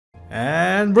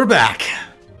And we're back.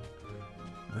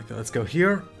 Okay, let's go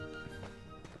here.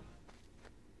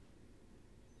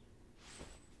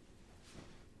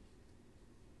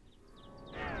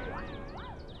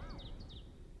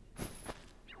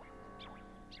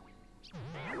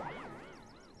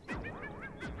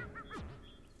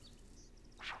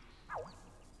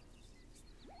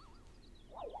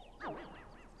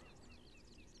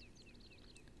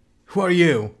 Who are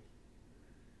you?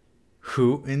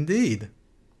 Who indeed?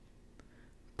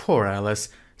 Poor Alice,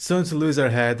 soon to lose her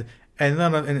head,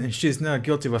 and she's not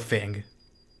guilty of a thing.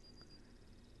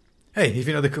 Hey, if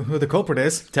you know who the culprit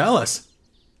is, tell us.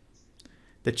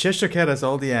 The Cheshire Cat has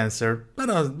all the answer,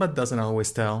 but doesn't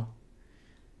always tell.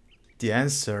 The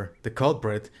answer, the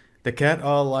culprit, the cat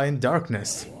all lie in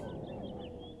darkness.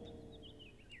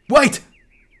 Wait!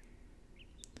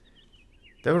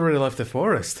 They already left the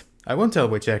forest. I won't tell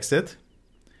which exit.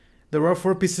 There are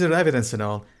 4 pieces of evidence and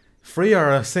all. 3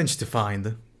 are a cinch to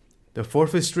find. The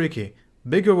 4th is tricky.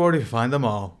 Big reward if you find them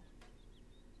all.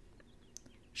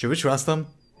 Should we trust them?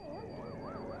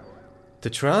 To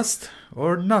trust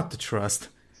or not to trust?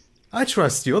 I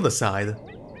trust the other side.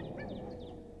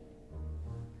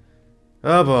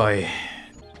 Oh boy.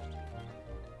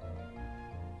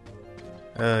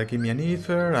 Give me an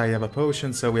ether. I have a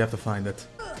potion, so we have to find it.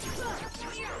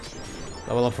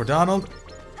 Level up for Donald.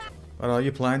 What are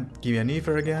you planning? Give me an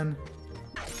ether again.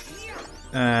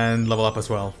 And level up as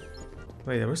well.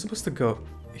 Wait, are we supposed to go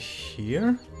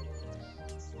here?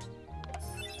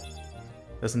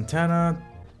 There's antenna.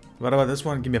 What about this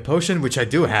one? Give me a potion, which I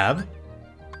do have.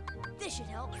 This should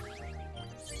help.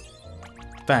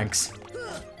 Thanks.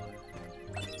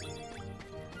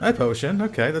 A potion.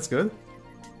 Okay, that's good.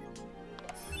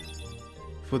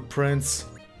 Footprints.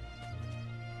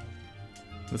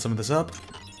 Let's sum this up.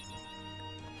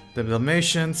 The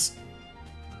Dalmatians.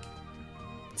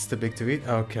 It's too big to eat.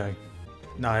 Okay.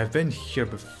 Now, I've been here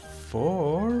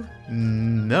before.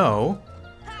 No.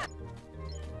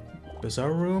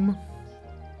 Bizarre room.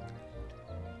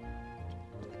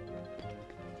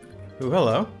 Oh,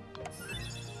 hello.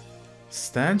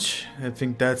 Stench. I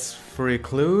think that's 3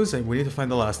 clues, and we need to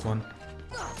find the last one.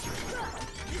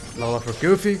 Level up for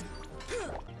Goofy.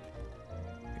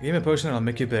 Give me a potion and I'll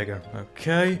make you bigger.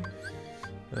 Okay.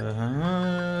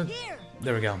 There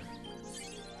we go.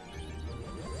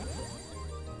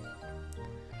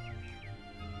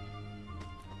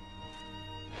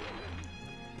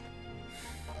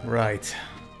 Right.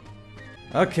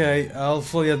 Okay, I'll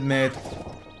fully admit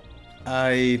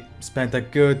I spent a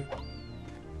good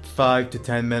 5 to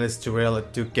 10 minutes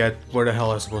to get where the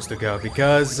hell I'm supposed to go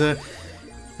because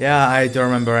yeah, I don't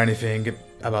remember anything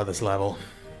about this level.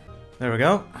 There we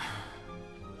go.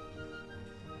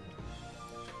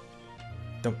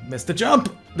 Don't miss the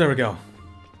jump! There we go.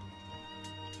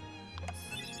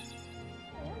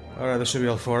 Alright, there should be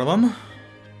all 4 of them.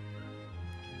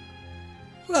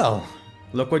 Well,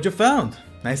 look what you found.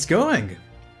 Nice going.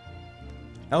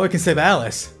 Now we can save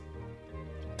Alice.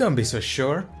 Don't be so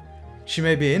sure. She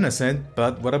may be innocent,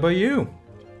 but what about you?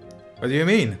 What do you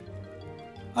mean?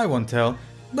 I won't tell,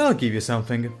 but I'll give you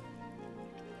something.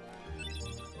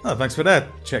 Oh, thanks for that,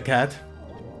 cat.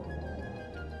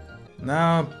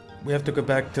 Now, we have to go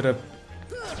back to the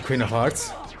Queen of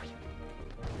Hearts.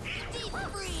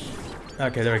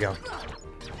 Okay, there we go.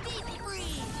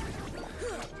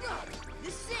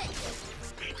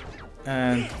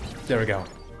 And there we go.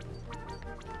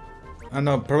 I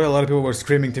know, probably a lot of people were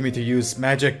screaming to me to use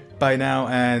magic by now,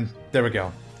 and there we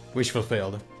go. Wish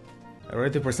fulfilled.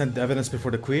 Ready to present the evidence before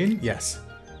the Queen? Yes.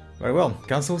 Very well.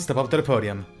 Council, step up to the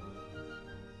podium.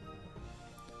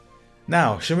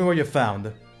 Now, show me what you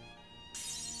found.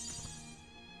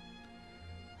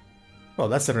 Well,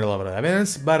 that's certainly a lot of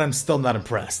evidence, but I'm still not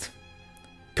impressed.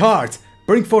 Cards!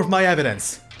 Bring forth my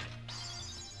evidence!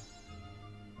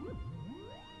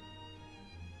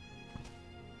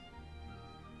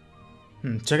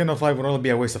 Checking off 5 would only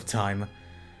be a waste of time.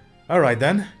 Alright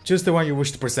then, choose the one you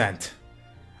wish to present.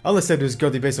 All I said was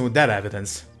guilty based on that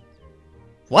evidence.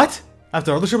 What?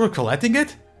 After others were collecting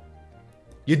it?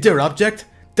 You dare object?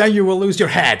 Then you will lose your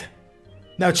head!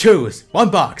 Now choose!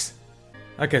 1 box!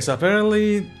 Okay, so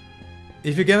apparently,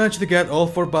 if you manage to get all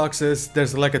 4 boxes,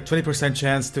 there's like a 20%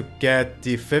 chance to get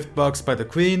the 5th box by the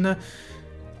Queen.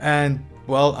 And,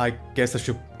 well, I guess I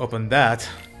should open that.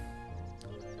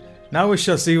 Now we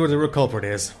shall see where the real culprit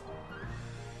is.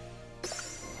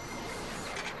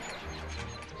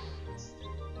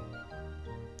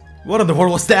 What in the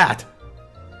world was that?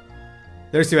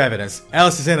 There's your evidence.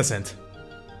 Alice is innocent.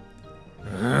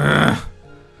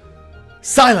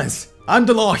 Silence! I'm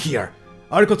the law here.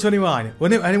 Article 21.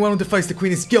 When anyone who defies the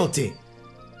Queen is guilty.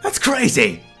 That's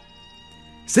crazy!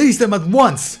 Seize them at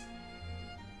once!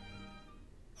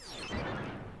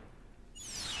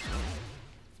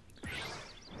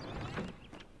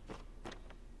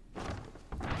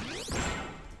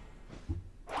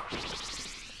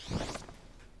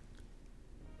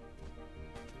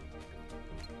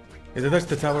 If you touch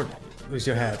the tower, lose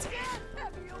your head.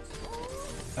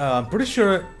 I'm pretty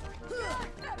sure...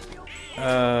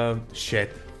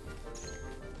 shit.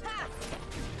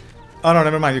 Oh no,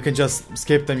 never mind, you can just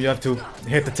skip them, you have to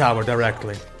hit the tower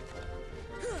directly.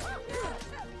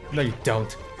 No, you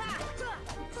don't.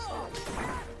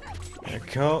 There you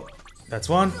go. That's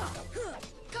one.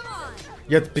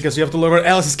 Yet, because you have to lower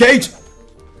Alice's cage!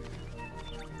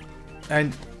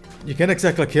 And you can't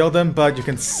exactly kill them, but you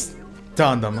can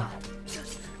stun them.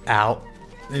 Ow.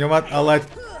 You know what? I'll let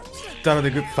Donna the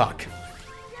good fuck.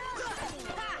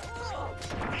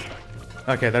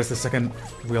 Okay, there's the second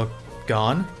wheel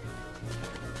gone.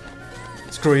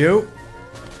 Screw you.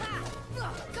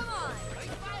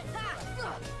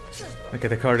 Okay,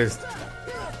 the card is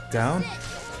down.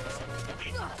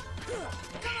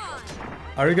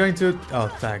 Are you going to... Oh,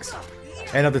 thanks.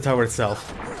 And of the tower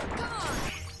itself.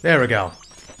 There we go.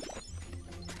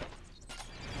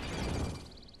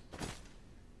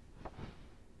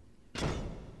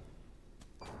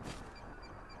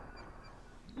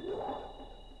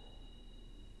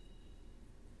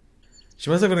 She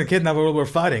must have been a kidnapper while we're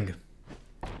fighting.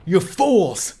 You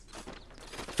fools!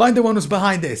 Find the one who's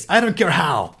behind this. I don't care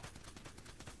how.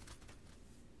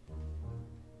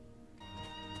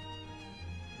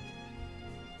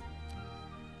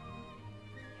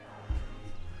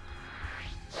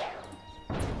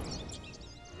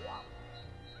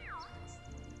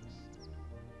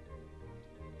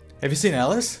 Have you seen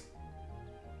Alice?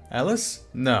 Alice?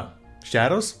 No.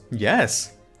 Shadows?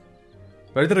 Yes.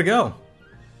 Where did it go?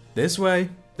 This way,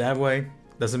 that way,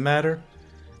 doesn't matter.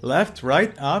 Left,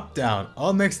 right, up, down,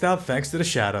 all mixed up thanks to the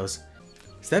shadows.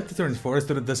 Step to turn forest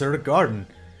to the deserted garden.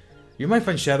 You might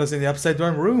find shadows in the upside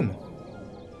down room.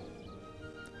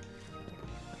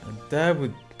 And that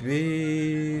would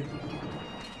be...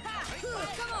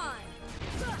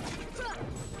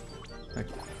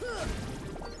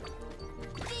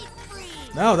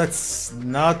 No, that's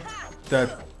not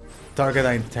the target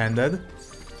I intended.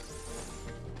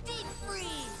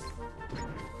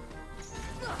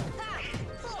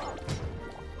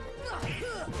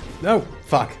 No,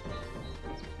 fuck.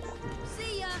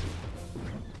 See ya.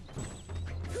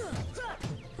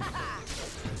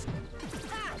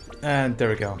 And there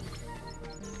we go.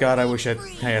 God, I wish I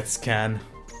had scan.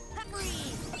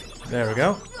 There we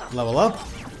go. Level up.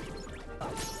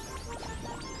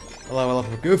 Level up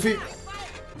for Goofy.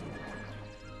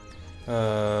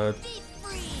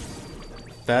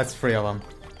 That's 3 of them.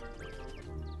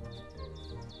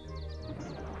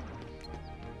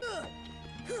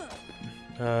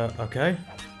 Okay.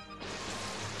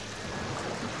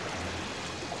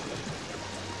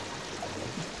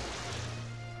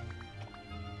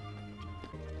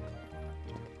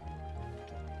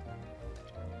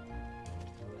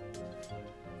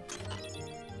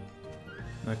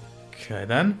 Okay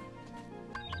then.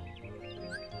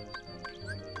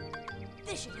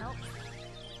 This should help.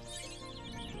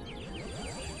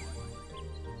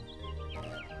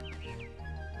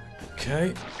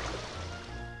 Okay.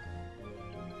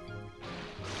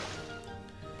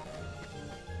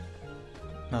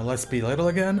 Now let's be little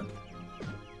again.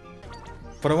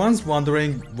 For the ones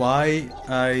wondering why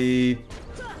I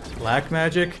lack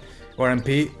magic or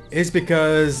MP, is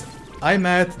because I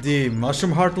met the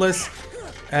Mushroom Heartless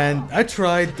and I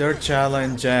tried their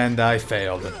challenge and I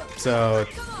failed. So,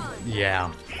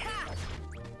 yeah.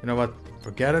 You know what?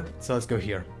 Forget it. So let's go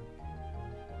here.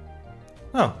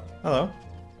 Oh, hello.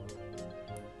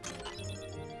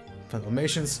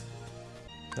 Transformations.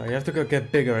 So you have to go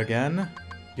get bigger again.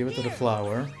 Give it to the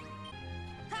flower.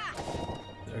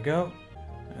 There we go.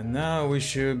 And now we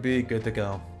should be good to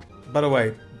go. By the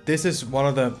way, this is one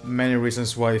of the many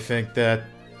reasons why I think that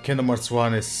Kingdom Hearts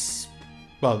 1 is...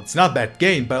 Well, it's not that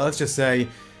game, but let's just say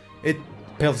it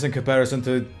pales in comparison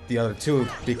to the other two,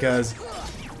 because...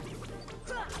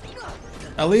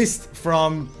 At least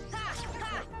from...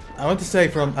 I want to say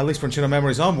from, at least from Chino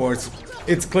Memories onwards,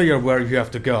 it's clear where you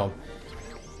have to go.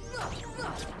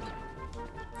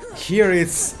 Here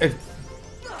it's a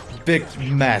big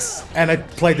mess, and I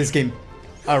played this game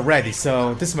already,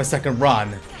 so this is my second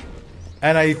run.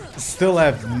 And I still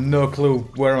have no clue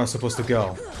where I'm supposed to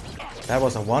go. That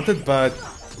wasn't wanted, but...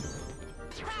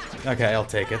 Okay, I'll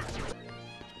take it.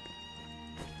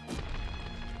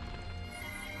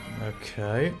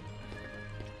 Okay.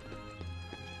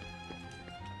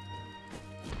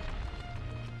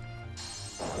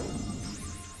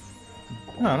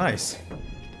 Oh, nice.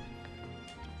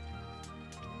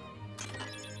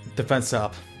 Defense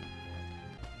up.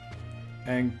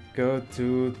 And go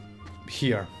to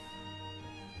here.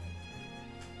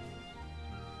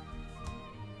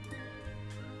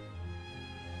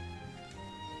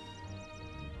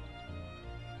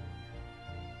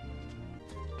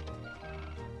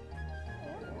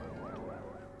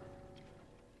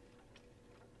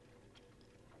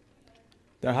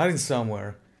 They're hiding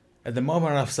somewhere. At the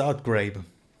moment of South Grave.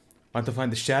 Want to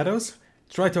find the shadows?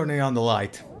 Try turning on the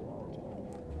light.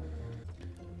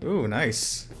 Ooh,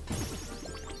 nice.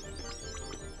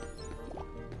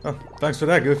 Oh, thanks for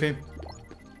that, Goofy.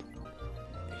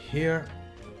 Here.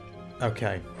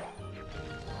 Okay.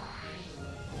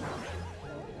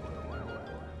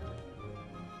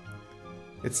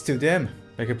 It's too dim.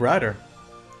 Make it brighter.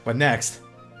 What next?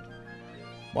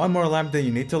 One more lamp than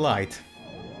you need to light.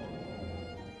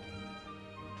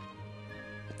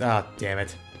 Ah, damn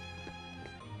it.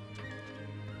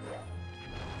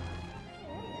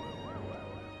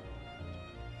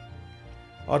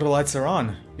 All the lights are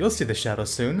on. You'll see the shadow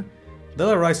soon.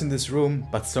 They'll arise in this room,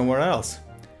 but somewhere else.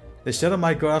 The shadow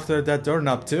might go after that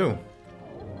doorknob too.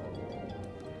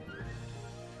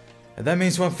 And that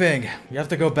means one thing. You have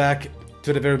to go back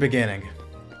to the very beginning.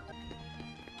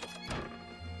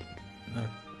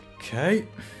 Okay.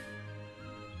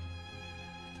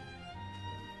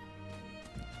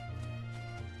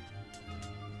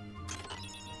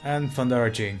 And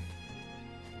Thundergy.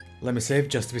 Let me save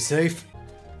just to be safe.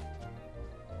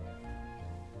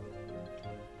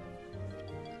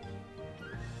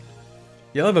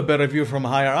 You'll have a better view from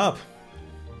higher up.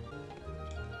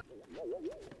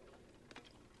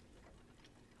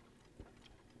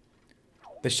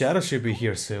 The shadow should be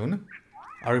here soon.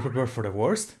 Are you prepared for the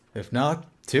worst? If not,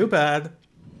 too bad.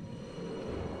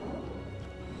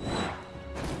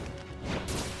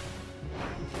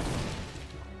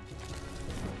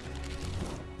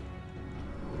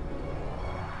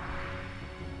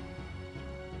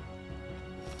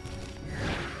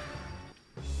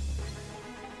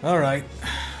 Alright.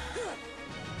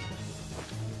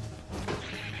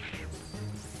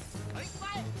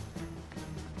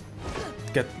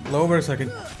 Get lower so I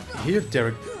can hear. There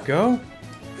we go.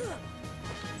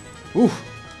 Ooh.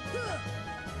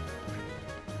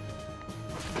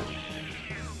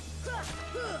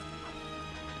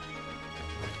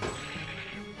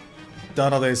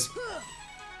 Donald is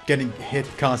getting hit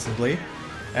constantly,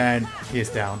 and he is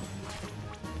down.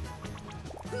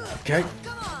 Okay,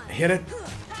 hit it.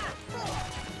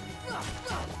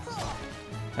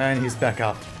 And he's back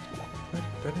up.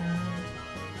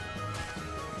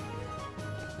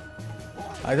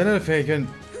 I don't know if I can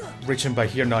reach him by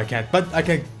here. No, I can't. But I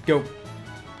can go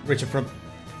reach him from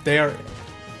there.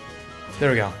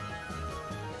 There we go.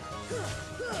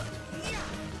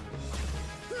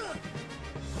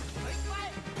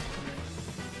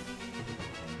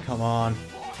 Come on.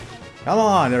 Come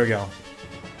on, there we go.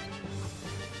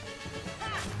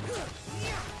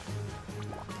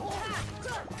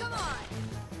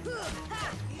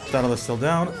 Donald is still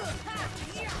down.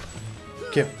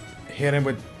 Keep hitting him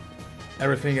with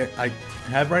everything I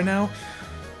have right now.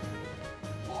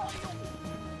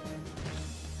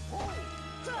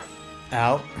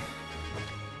 Ow.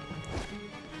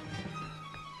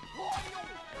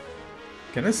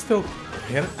 Can I still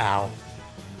hit it? Ow.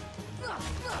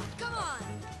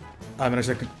 I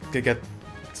managed to get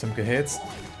some good hits.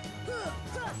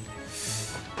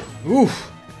 Oof.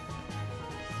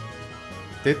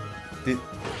 Did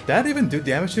that even do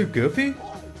damage to Goofy?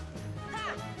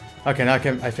 Okay, now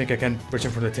I think I can reach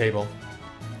him from the table.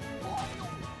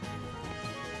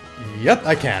 Yep,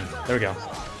 I can. There we go.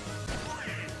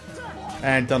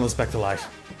 And Donald's back to life.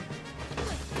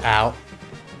 Ow.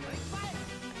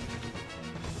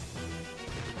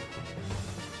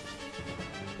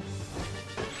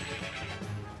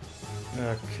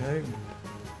 Okay.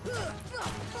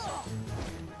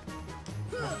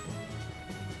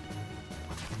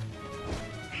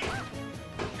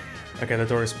 Okay, the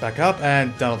door is back up,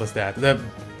 and Donald is dead.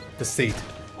 The seat.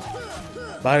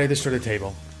 But I destroyed the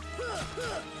table.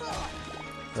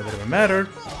 That didn't even matter.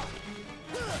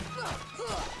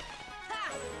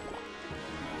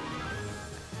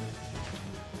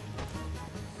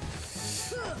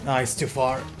 Ah, it's too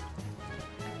far.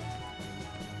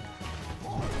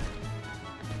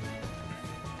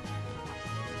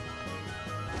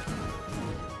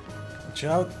 Watch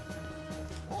out.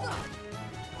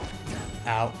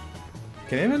 Ow.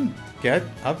 Can I even get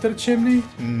up to the chimney?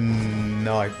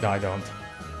 No, I don't.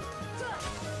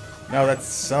 No,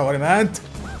 that's not what I meant.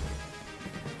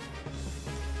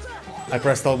 I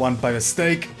pressed L1 by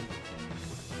mistake.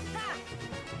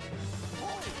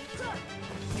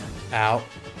 Ow.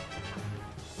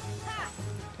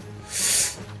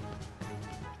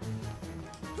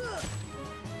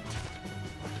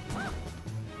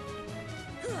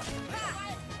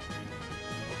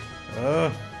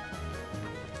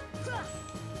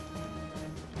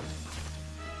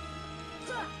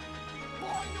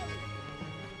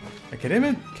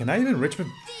 Can I even reach with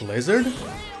Blizzard?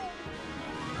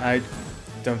 I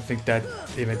don't think that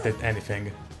even did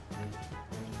anything.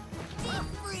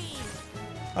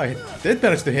 I did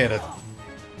manage to hit it.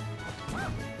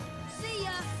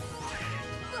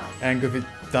 And Goofy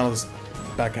Donald's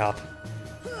back up.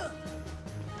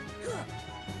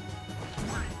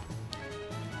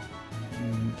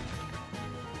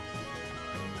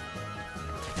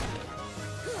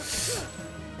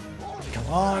 Come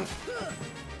on.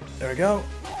 There we go.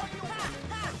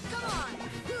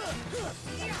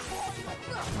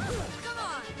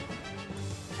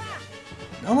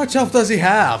 How much health does he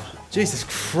have? Jesus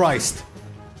Christ.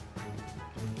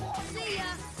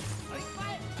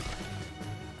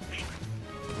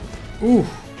 Ooh,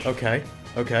 okay,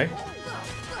 okay.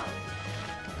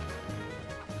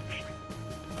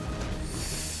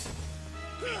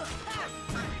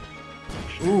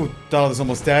 Ooh, Donald is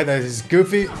almost dead. That is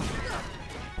Goofy.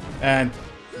 And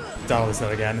Donald is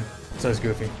dead again. So is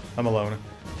Goofy. I'm alone.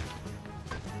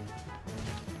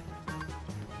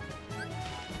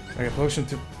 I got potion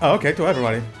to... Oh, okay, to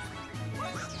everybody.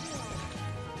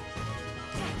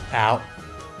 Ow.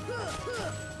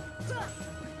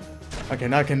 Okay,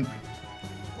 now I can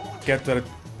get to the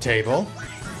table.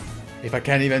 If I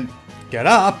can't even get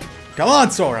up. Come on,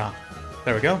 Sora!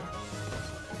 There we go.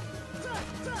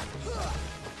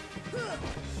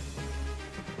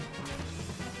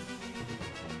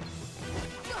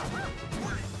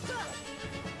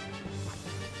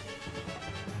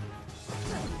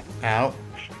 Ow.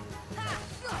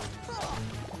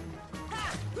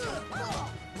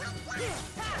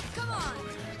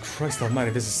 Christ almighty,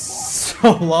 this is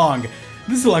so long.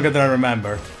 This is longer than I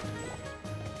remember.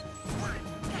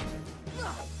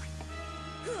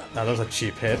 Now that was a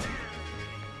cheap hit.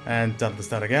 And dump this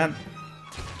down again.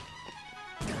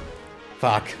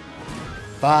 Fuck.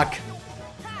 Fuck.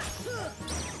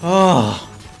 Oh.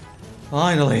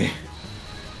 Finally.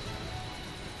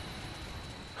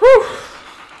 Whew.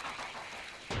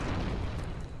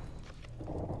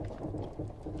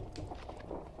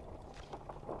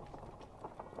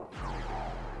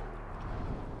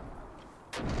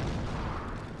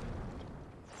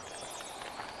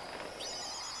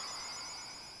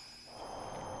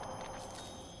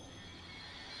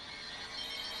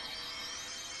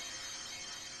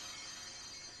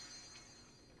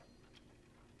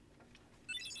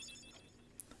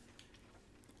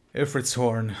 Ifrit's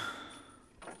horn.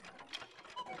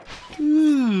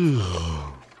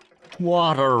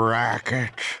 What a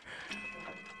racket.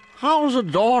 How's a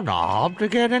doorknob to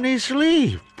get any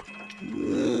sleep?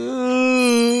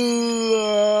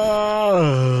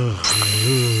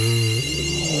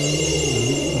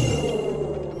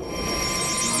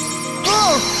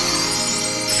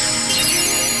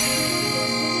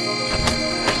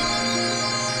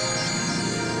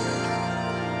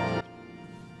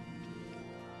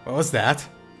 What was that?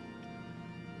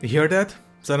 You hear that?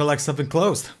 Sounded like something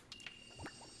closed.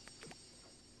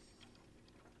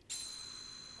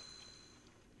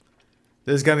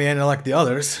 This got me any like the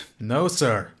others. No,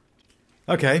 sir.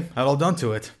 Okay, I'll hold on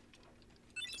to it.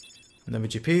 Another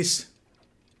piece.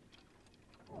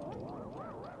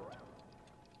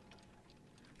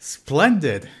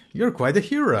 Splendid! You're quite a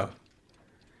hero.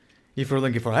 If you're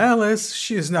looking for Alice,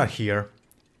 she is not here.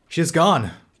 She's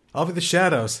gone. Off in the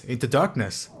shadows, into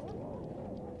darkness.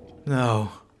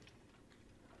 No.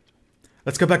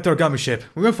 Let's go back to our gummy ship.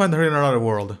 We won't find her in another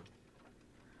world.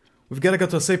 We've got to go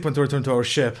to a safe point to return to our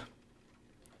ship.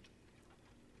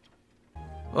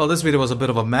 Well, this video was a bit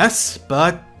of a mess,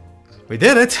 but we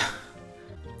did it!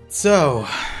 So,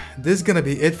 this is gonna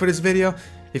be it for this video.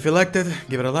 If you liked it,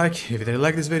 give it a like. If you didn't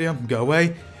like this video, go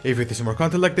away. If you want to see more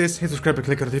content like this, hit subscribe and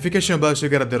click the notification bell so you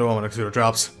get updated when my next video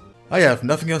drops. I have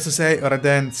nothing else to say other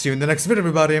than see you in the next video,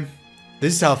 everybody.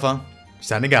 This is Alpha,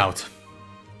 signing out.